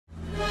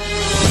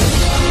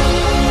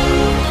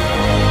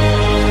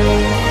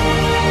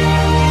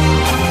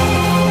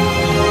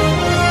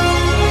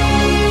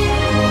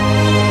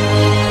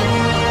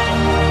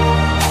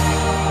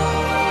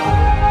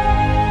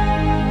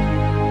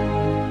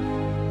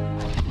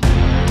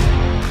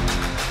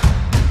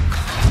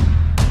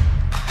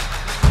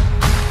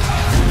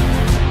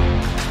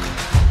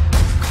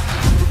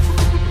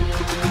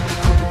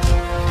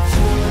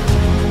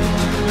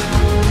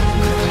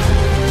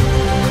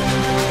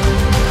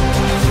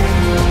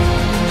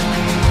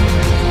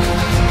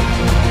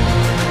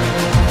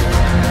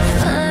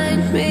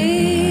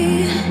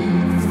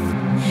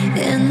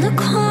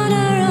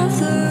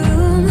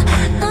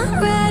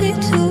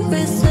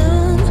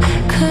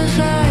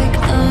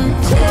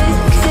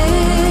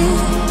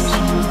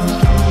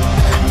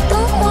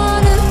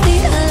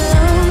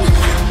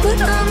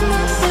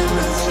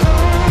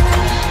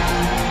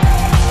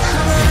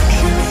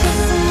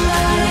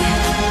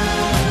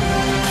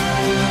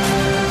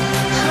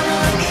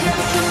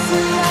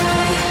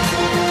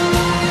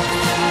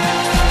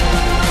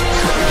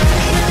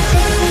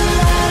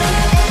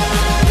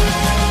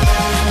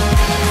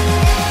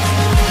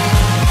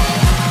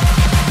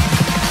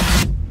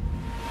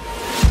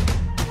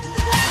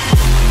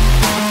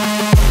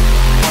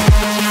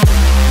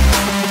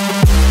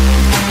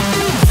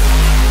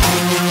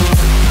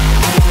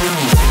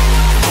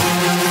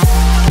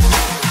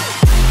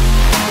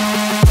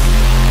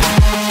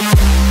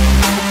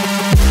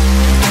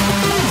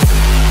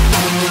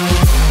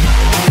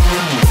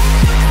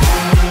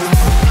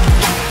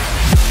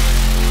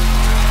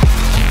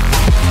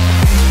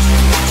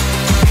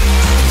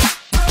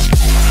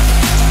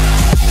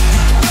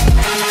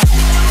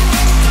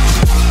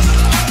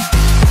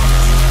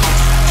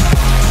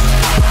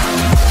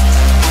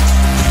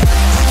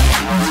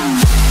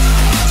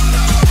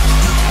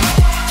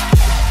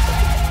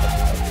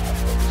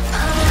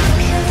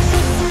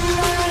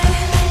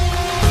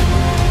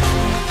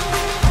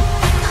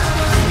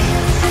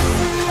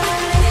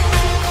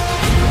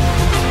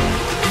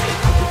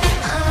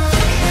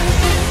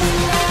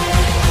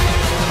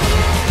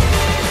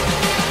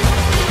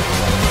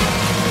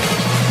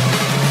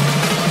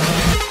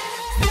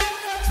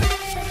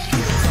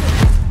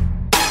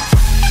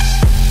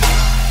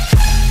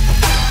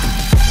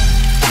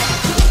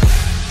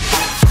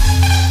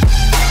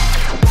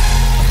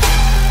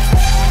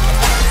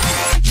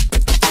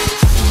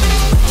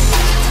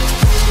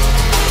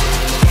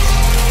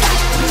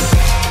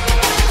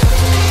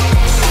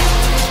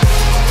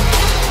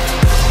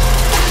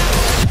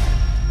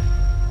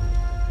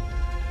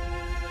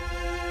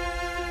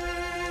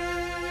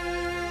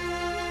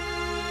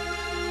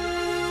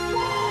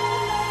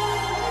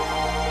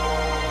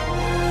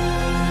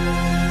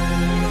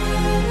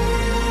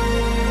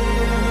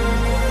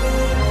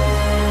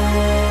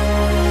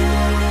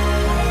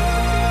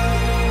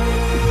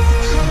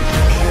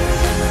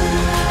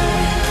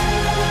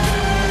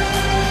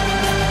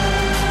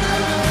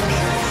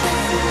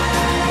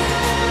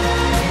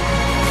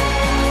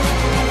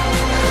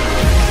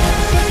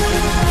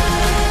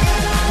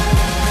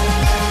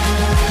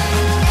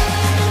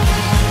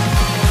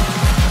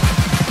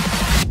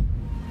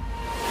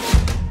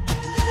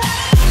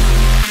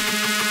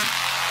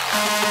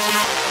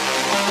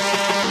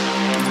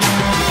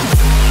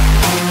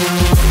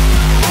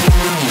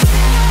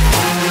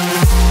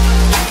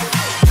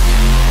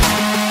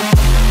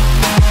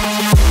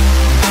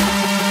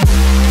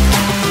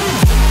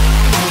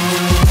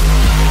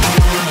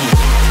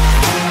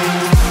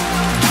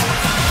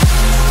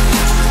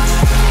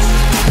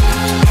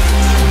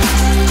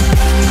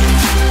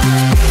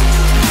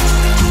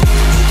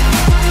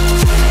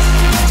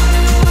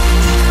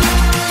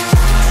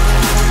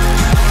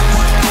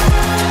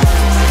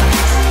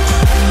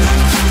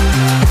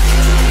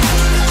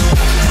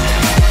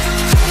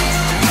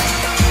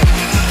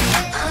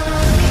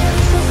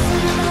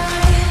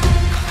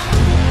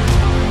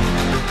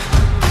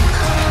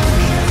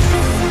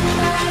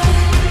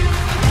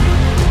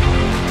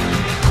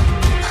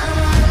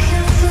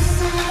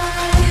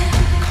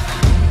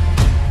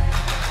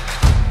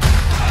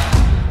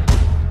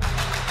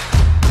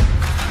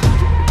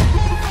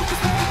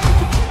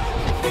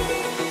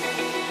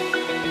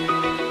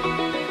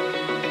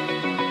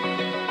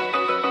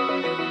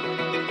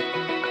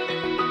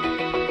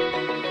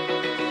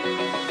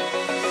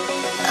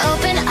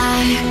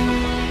I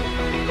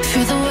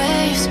feel the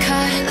waves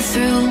cut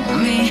through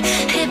me,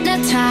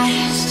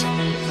 hypnotized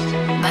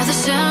by the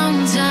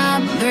sounds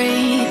I'm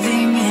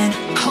breathing in.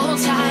 Hold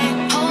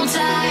tight,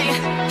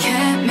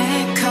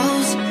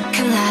 chemicals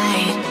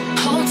collide.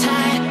 Hold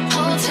tight,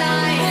 hold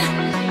tight,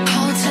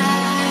 hold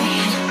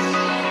tight.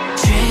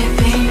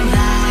 Dripping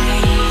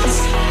lights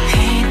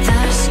paint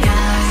the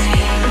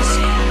skies,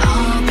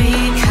 all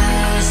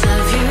because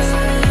of you.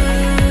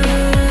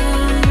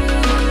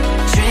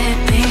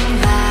 Dripping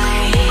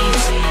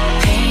lights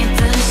paint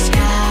the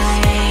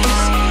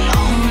skies,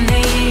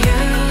 only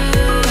you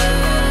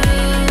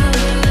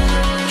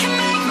can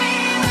make me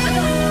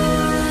move.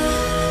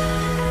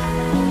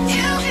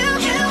 You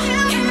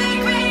can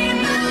make me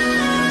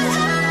move.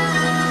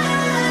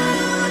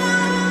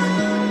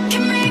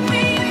 Can make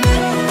me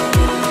move.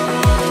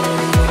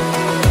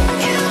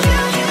 You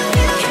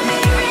can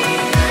make me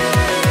move.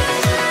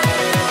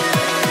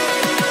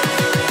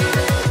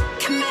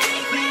 Can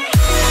make me.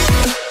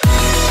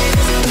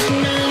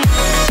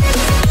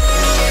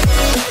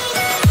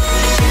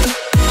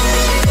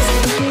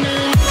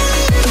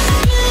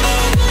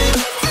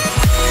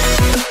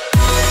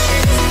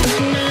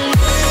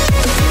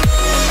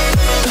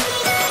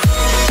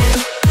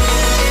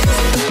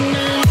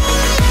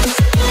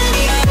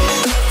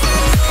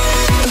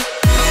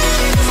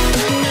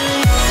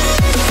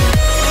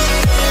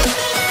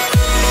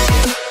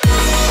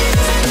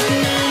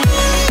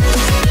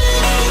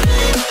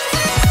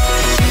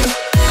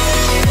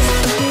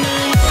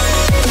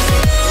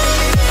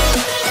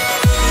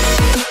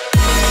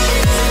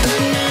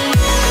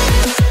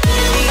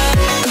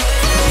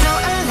 Feel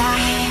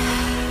alive,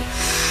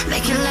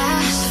 make it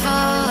last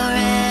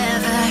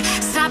forever.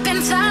 Stop in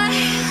time,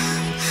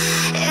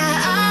 yeah,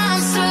 I'm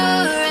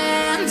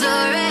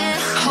surrendering.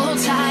 Hold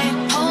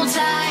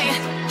tight,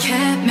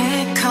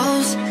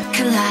 chemicals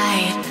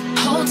collide.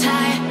 Hold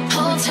tight,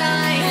 hold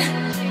tight,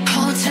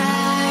 hold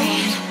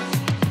tight.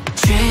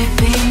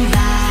 Dripping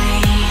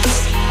lights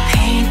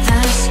paint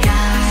the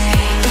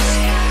skies,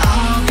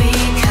 all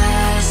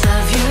because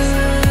of you.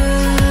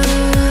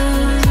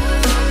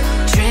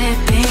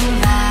 Dripping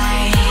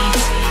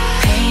lights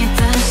paint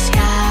the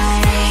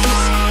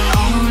skies,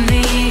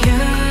 only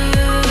you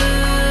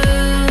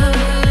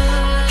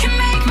can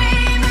make me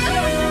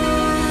move.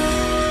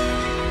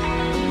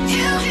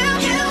 You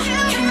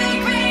can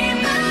make me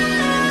move.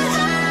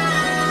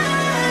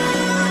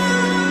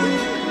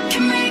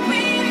 Can make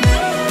me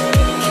move.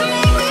 Can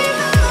make me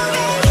move.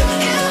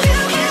 You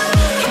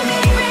can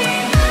make me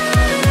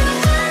move.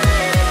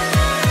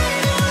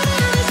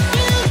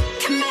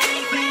 Can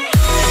make me.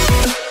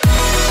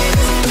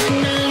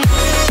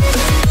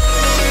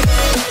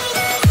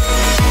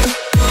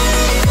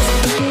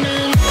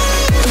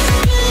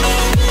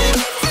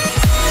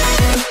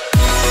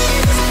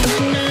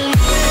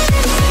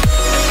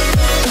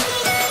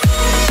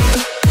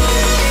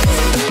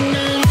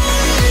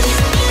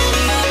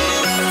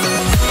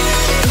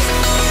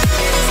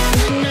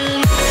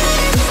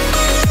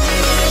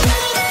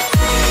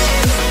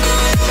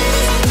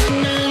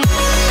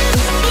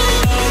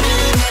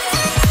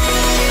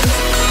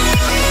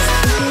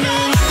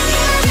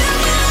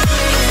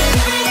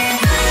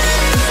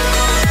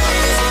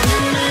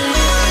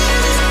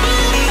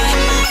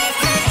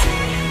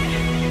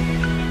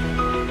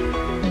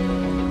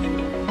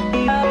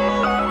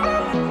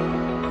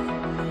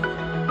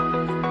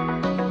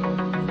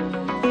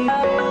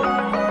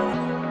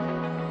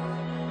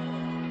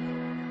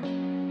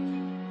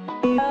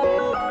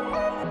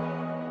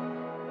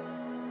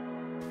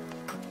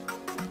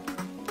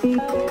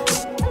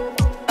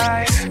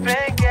 I've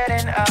been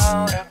getting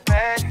out of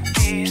bed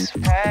these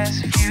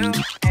past few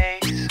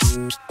days.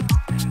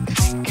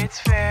 Think it's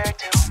fair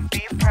to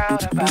be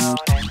proud about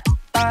it.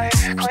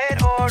 I've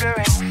quit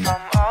ordering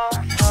from all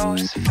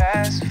those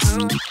fast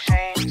food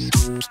chains.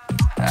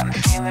 I'm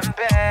feeling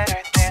better,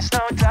 there's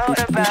no doubt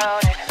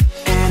about it.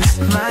 And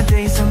my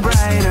days are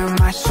brighter,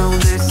 my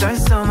shoulders are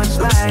so much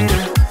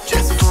lighter.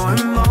 Just for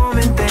a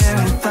moment there,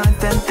 I thought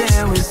that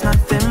there was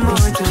nothing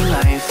more to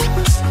life.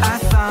 I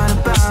thought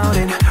about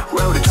it,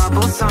 wrote a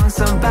couple songs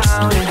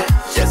about it.